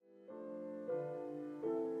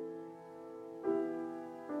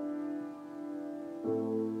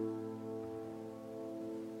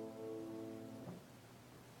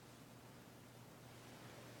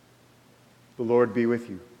The Lord be with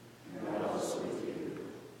you. And also with you.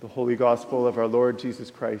 The Holy Gospel of our Lord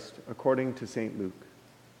Jesus Christ, according to St. Luke.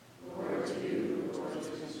 Glory to you, Lord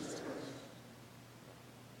Jesus Christ.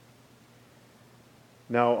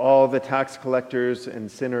 Now all the tax collectors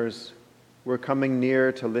and sinners were coming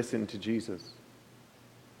near to listen to Jesus.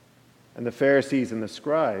 And the Pharisees and the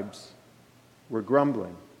scribes were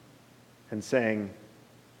grumbling and saying,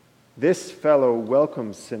 "This fellow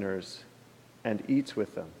welcomes sinners and eats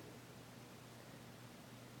with them."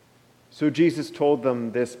 So Jesus told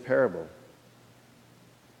them this parable.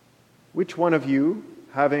 Which one of you,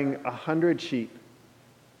 having 100 sheep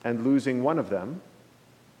and losing one of them,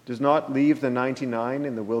 does not leave the 99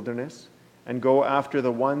 in the wilderness and go after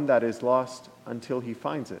the one that is lost until he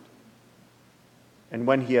finds it? And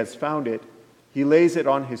when he has found it, he lays it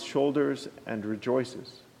on his shoulders and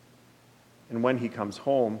rejoices. And when he comes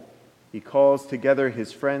home, he calls together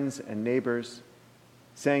his friends and neighbors,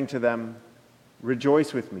 saying to them,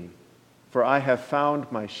 "Rejoice with me, for I have found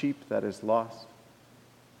my sheep that is lost."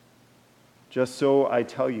 Just so, I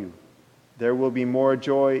tell you, there will be more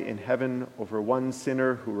joy in heaven over one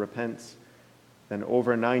sinner who repents than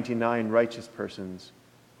over 99 righteous persons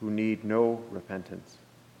who need no repentance.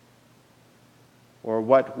 Or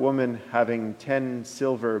what woman having 10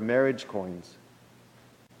 silver marriage coins,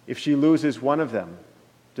 if she loses one of them,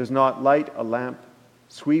 does not light a lamp,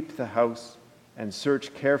 sweep the house, and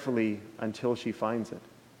search carefully until she finds it?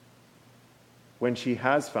 When she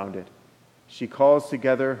has found it, she calls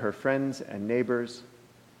together her friends and neighbors,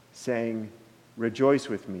 saying, "Rejoice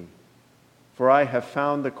with me, for I have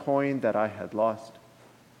found the coin that I had lost."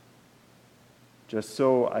 Just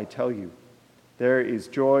so, I tell you, there is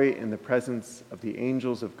joy in the presence of the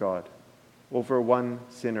angels of God over one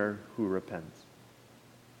sinner who repents.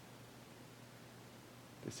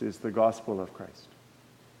 This is the gospel of Christ.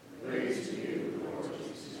 Praise to you, Lord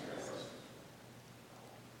Jesus Christ.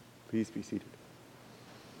 Please be seated.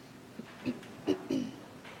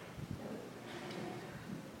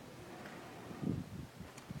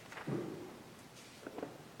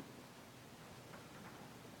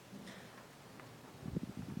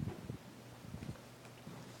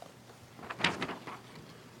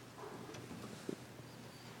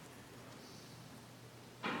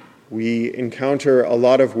 We encounter a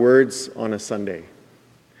lot of words on a Sunday.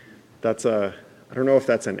 I don't know if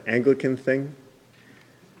that's an Anglican thing.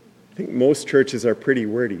 I think most churches are pretty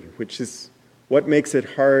wordy, which is what makes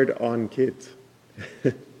it hard on kids.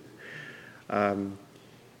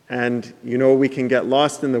 And, we can get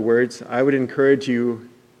lost in the words. I would encourage you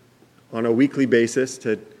on a weekly basis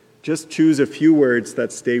to just choose a few words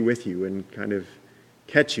that stay with you and kind of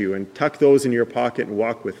catch you and tuck those in your pocket and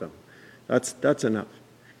walk with them. That's enough.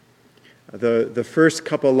 The first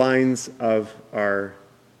couple lines of our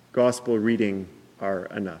gospel reading are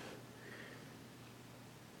enough.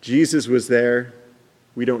 Jesus was there,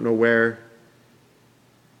 we don't know where,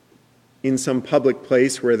 in some public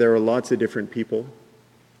place where there were lots of different people.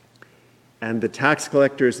 And the tax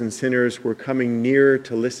collectors and sinners were coming near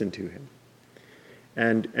to listen to him.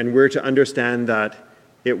 And we're to understand that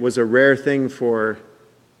it was a rare thing for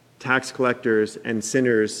tax collectors and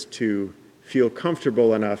sinners to feel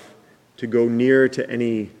comfortable enough to go near to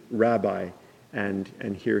any rabbi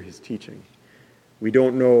and hear his teaching. We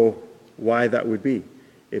don't know why that would be.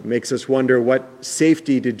 It makes us wonder, what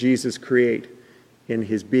safety did Jesus create in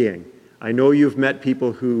his being? I know you've met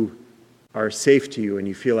people who are safe to you and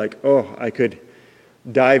you feel like, oh, I could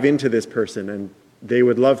dive into this person and they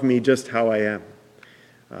would love me just how I am.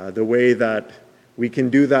 The way that we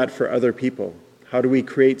can do that for other people. How do we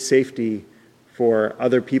create safety for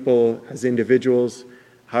other people as individuals?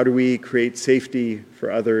 How do we create safety for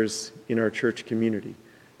others in our church community?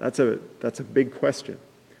 That's a big question.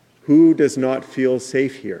 Who does not feel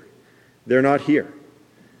safe here? They're not here.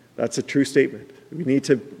 That's a true statement. We need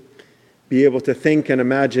to be able to think and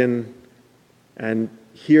imagine and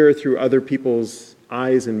hear through other people's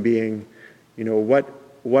eyes and being,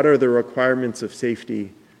 what are the requirements of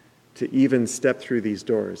safety to even step through these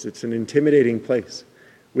doors? It's an intimidating place.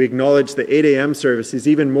 We acknowledge the 8 a.m. service is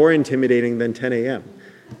even more intimidating than 10 a.m.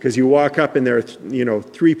 because you walk up and there are,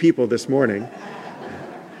 3 people this morning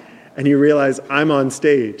and you realize I'm on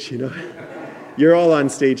stage, You're all on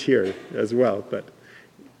stage here as well, but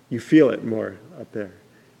you feel it more up there.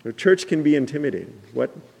 Church can be intimidating.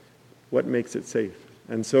 What makes it safe?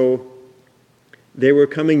 And so they were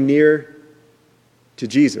coming near to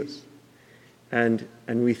Jesus. And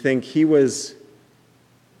we think he was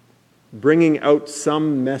bringing out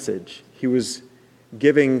some message. He was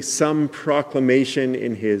giving some proclamation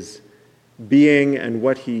in his being and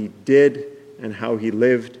what he did and how he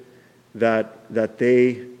lived that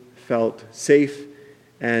they felt safe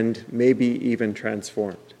and maybe even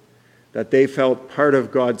transformed. That they felt part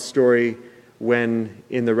of God's story when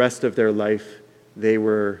in the rest of their life they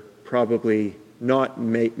were probably not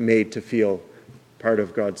made to feel part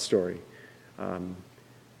of God's story.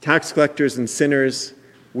 Tax collectors and sinners,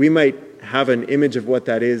 we might have an image of what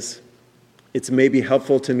that is. It's maybe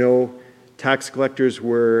helpful to know tax collectors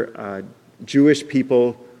were Jewish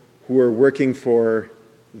people who were working for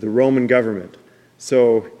the Roman government.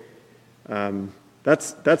 So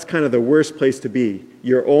that's kind of the worst place to be.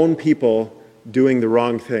 Your own people doing the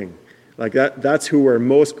wrong thing. Like that's who we're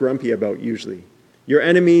most grumpy about usually. Your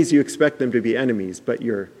enemies, you expect them to be enemies, but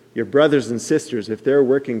your brothers and sisters, if they're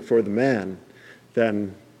working for the man,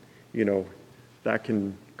 then, that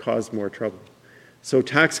can cause more trouble. So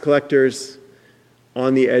tax collectors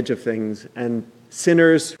on the edge of things, and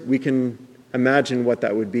sinners, we can imagine what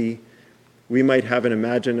that would be. We might have an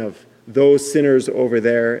imagine of those sinners over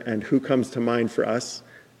there and who comes to mind for us.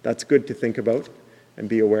 That's good to think about and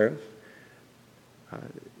be aware of.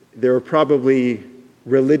 There are probably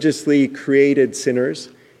religiously created sinners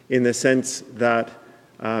in the sense that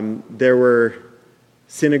there were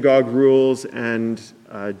synagogue rules and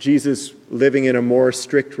Jesus living in a more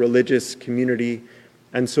strict religious community.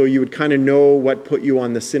 And so you would kind of know what put you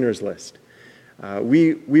on the sinners list.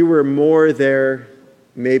 We were more there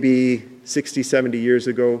maybe 60, 70 years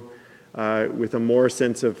ago with a more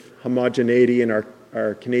sense of homogeneity in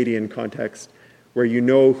our Canadian context, where you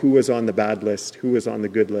know who was on the bad list, who was on the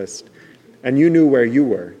good list, and you knew where you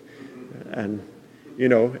were. And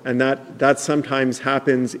that sometimes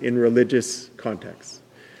happens in religious contexts.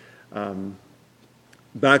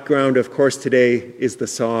 Background, of course, today is the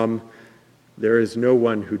Psalm, "There is no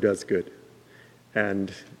one who does good."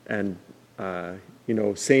 And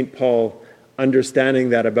St. Paul understanding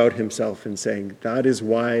that about himself and saying, that is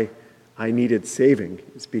why I needed saving,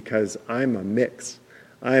 is because I'm a mix.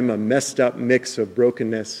 I'm a messed up mix of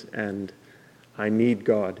brokenness, and I need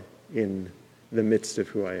God in the midst of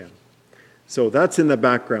who I am. So that's in the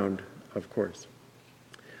background, of course.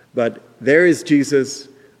 But there is Jesus,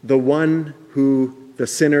 the one who the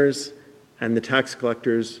sinners and the tax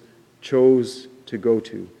collectors chose to go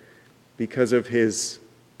to because of his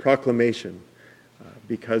proclamation,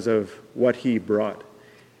 because of what he brought.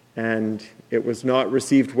 And it was not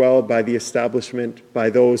received well by the establishment, by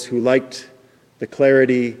those who liked the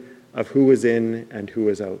clarity of who was in and who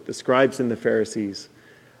was out. The scribes and the Pharisees,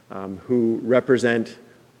 who represent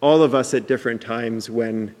all of us at different times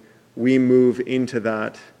when we move into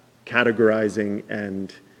that categorizing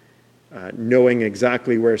and knowing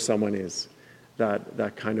exactly where someone is.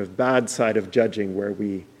 That kind of bad side of judging where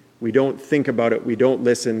we don't think about it, we don't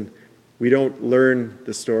listen, we don't learn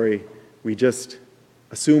the story, we just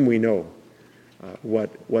assume we know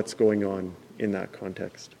what's going on in that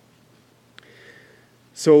context.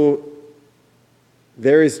 So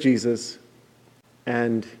there is Jesus,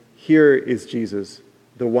 and here is Jesus,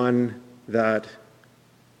 the one that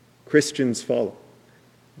Christians follow,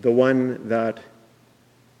 the one that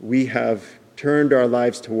we have turned our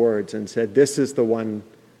lives towards and said, this is the one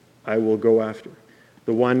I will go after,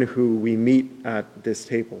 the one who we meet at this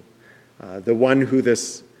table, the one who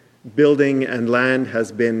this building and land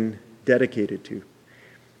has been dedicated to.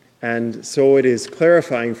 And so it is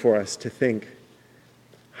clarifying for us to think,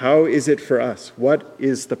 how is it for us? What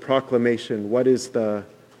is the proclamation? What is the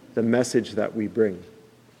message that we bring?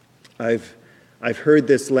 I've heard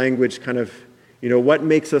this language kind of, what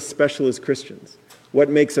makes us special as Christians? What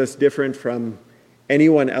makes us different from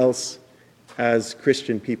anyone else as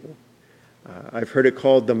Christian people? I've heard it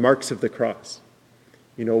called the marks of the cross.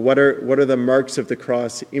 What are the marks of the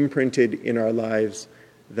cross imprinted in our lives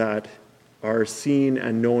that are seen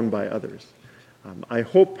and known by others? I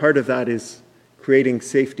hope part of that is creating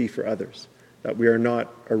safety for others, that we are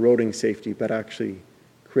not eroding safety, but actually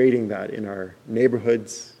creating that in our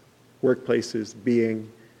neighborhoods, workplaces,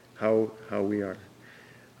 being how we are.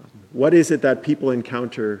 What is it that people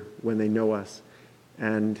encounter when they know us?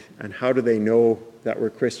 And how do they know that we're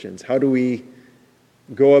Christians? How do we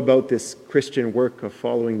go about this Christian work of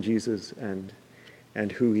following Jesus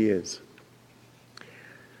and who he is?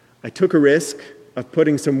 I took a risk of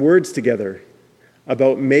putting some words together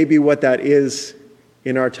about maybe what that is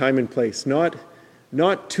in our time and place.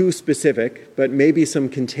 Not too specific, but maybe some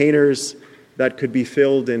containers that could be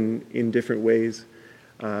filled in different ways.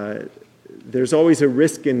 There's always a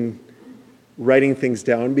risk in writing things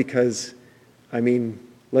down because,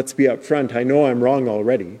 let's be upfront. I know I'm wrong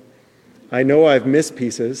already. I know I've missed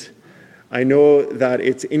pieces. I know that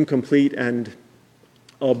it's incomplete, and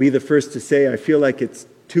I'll be the first to say I feel like it's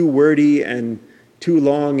too wordy and too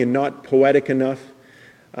long and not poetic enough.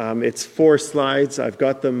 It's 4 slides. I've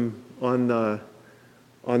got them on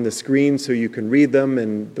the screen so you can read them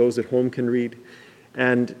and those at home can read.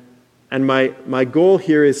 And my goal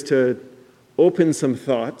here is to open some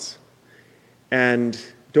thoughts, and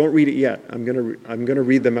don't read it yet. I'm gonna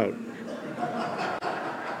read them out.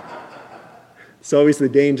 It's always the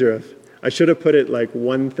danger of, I should have put it like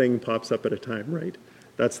one thing pops up at a time, right?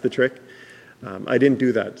 That's the trick. I didn't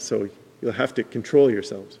do that, so you'll have to control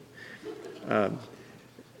yourselves.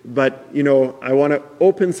 But, I want to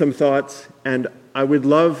open some thoughts, and I would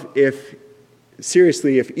love if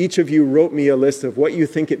each of you wrote me a list of what you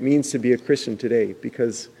think it means to be a Christian today,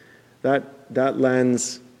 because that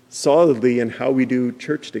lands solidly in how we do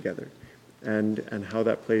church together and how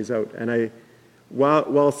that plays out. And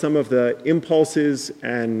while some of the impulses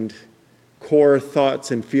and core thoughts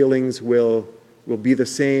and feelings will be the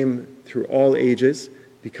same through all ages,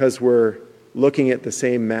 because we're looking at the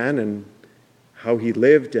same man and how he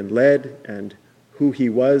lived and led and who he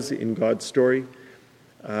was in God's story,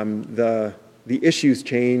 the issues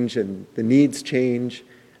change and the needs change,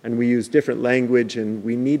 and we use different language, and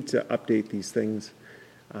we need to update these things.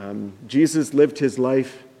 Jesus lived his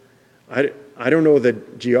life. I don't know the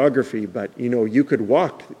geography, but you could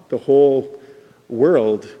walk the whole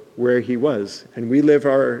world where he was, and we live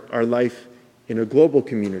our life in a global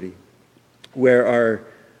community where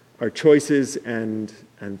our choices and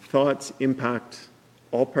thoughts impact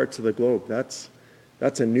all parts of the globe. That's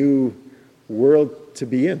a new world to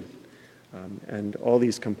be in, and all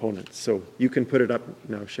these components. So you can put it up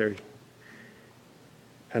now, Sherry.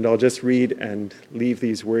 And I'll just read and leave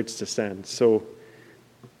these words to stand. So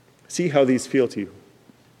see how these feel to you.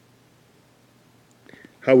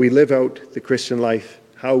 How we live out the Christian life,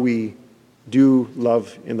 how we do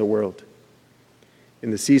love in the world,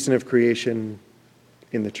 in the season of creation,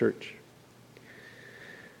 in the church.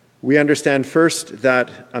 We understand first that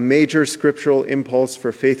a major scriptural impulse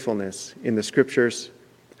for faithfulness in the scriptures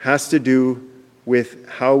has to do with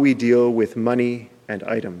how we deal with money and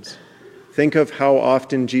items. Think of how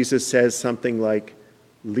often Jesus says something like,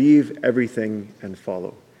 "Leave everything and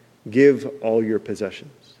follow. Give all your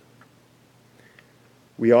possessions."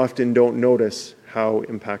 We often don't notice how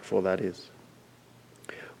impactful that is.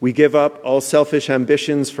 We give up all selfish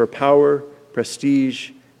ambitions for power,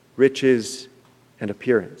 prestige, riches, and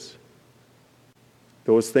appearance.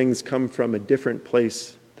 Those things come from a different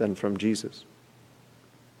place than from Jesus.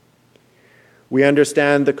 We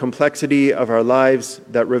understand the complexity of our lives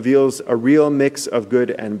that reveals a real mix of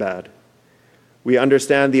good and bad. We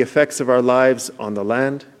understand the effects of our lives on the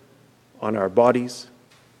land, on our bodies,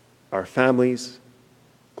 our families,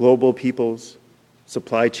 global peoples,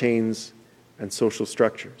 supply chains, and social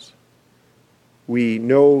structures. We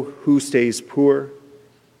know who stays poor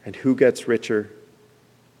and who gets richer.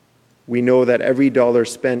 We know that every dollar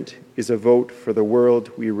spent is a vote for the world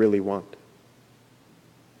we really want.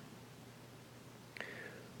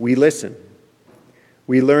 We listen.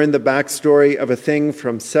 We learn the backstory of a thing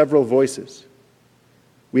from several voices.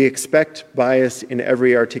 We expect bias in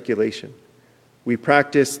every articulation. We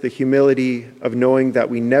practice the humility of knowing that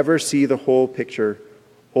we never see the whole picture,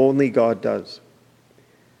 only God does.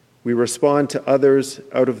 We respond to others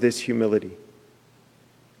out of this humility.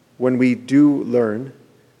 When we do learn,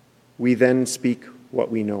 we then speak what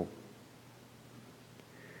we know.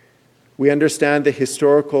 We understand the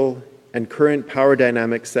historical and current power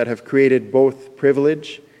dynamics that have created both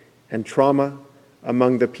privilege and trauma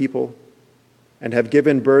among the people and have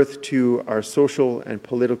given birth to our social and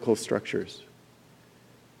political structures.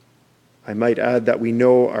 I might add that we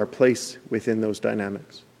know our place within those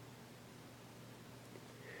dynamics.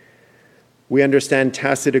 We understand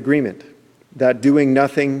tacit agreement, that doing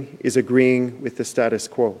nothing is agreeing with the status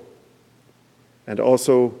quo, and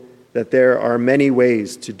also that there are many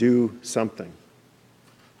ways to do something.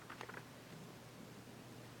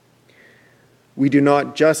 We do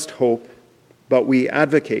not just hope, but we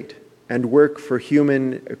advocate and work for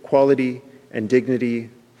human equality and dignity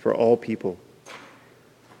for all people.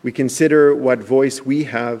 We consider what voice we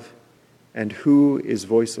have and who is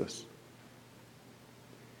voiceless.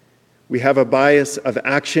 We have a bias of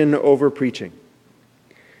action over preaching.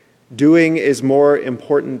 Doing is more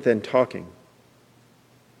important than talking.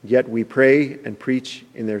 Yet we pray and preach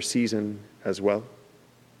in their season as well.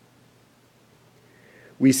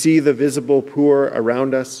 We see the visible poor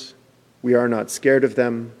around us. We are not scared of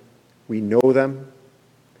them. We know them.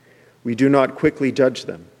 We do not quickly judge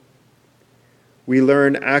them. We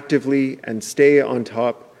learn actively and stay on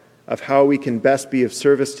top of how we can best be of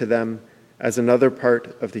service to them as another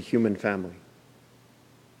part of the human family.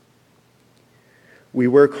 We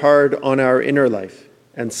work hard on our inner life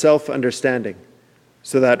and self-understanding,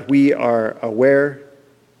 so that we are aware,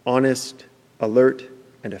 honest, alert,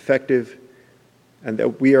 and effective, and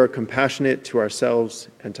that we are compassionate to ourselves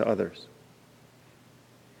and to others.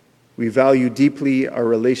 We value deeply our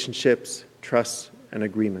relationships, trusts, and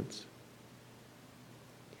agreements.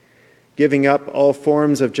 Giving up all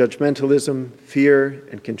forms of judgmentalism, fear,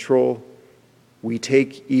 and control, we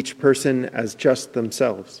take each person as just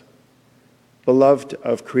themselves, beloved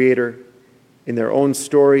of Creator in their own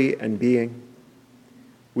story and being.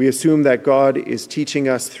 We assume that God is teaching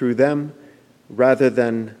us through them rather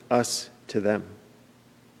than us to them.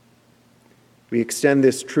 We extend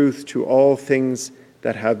this truth to all things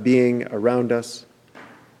that have being around us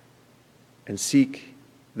and seek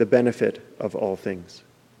the benefit of all things.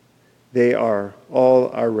 They are all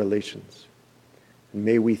our relations, and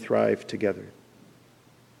may we thrive together.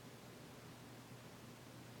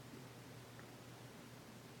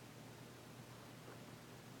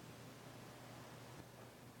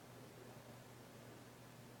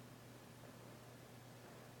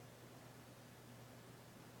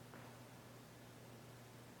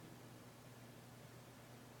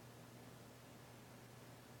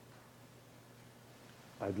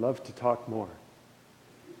 I'd love to talk more,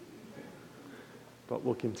 but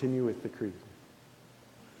we'll continue with the creed.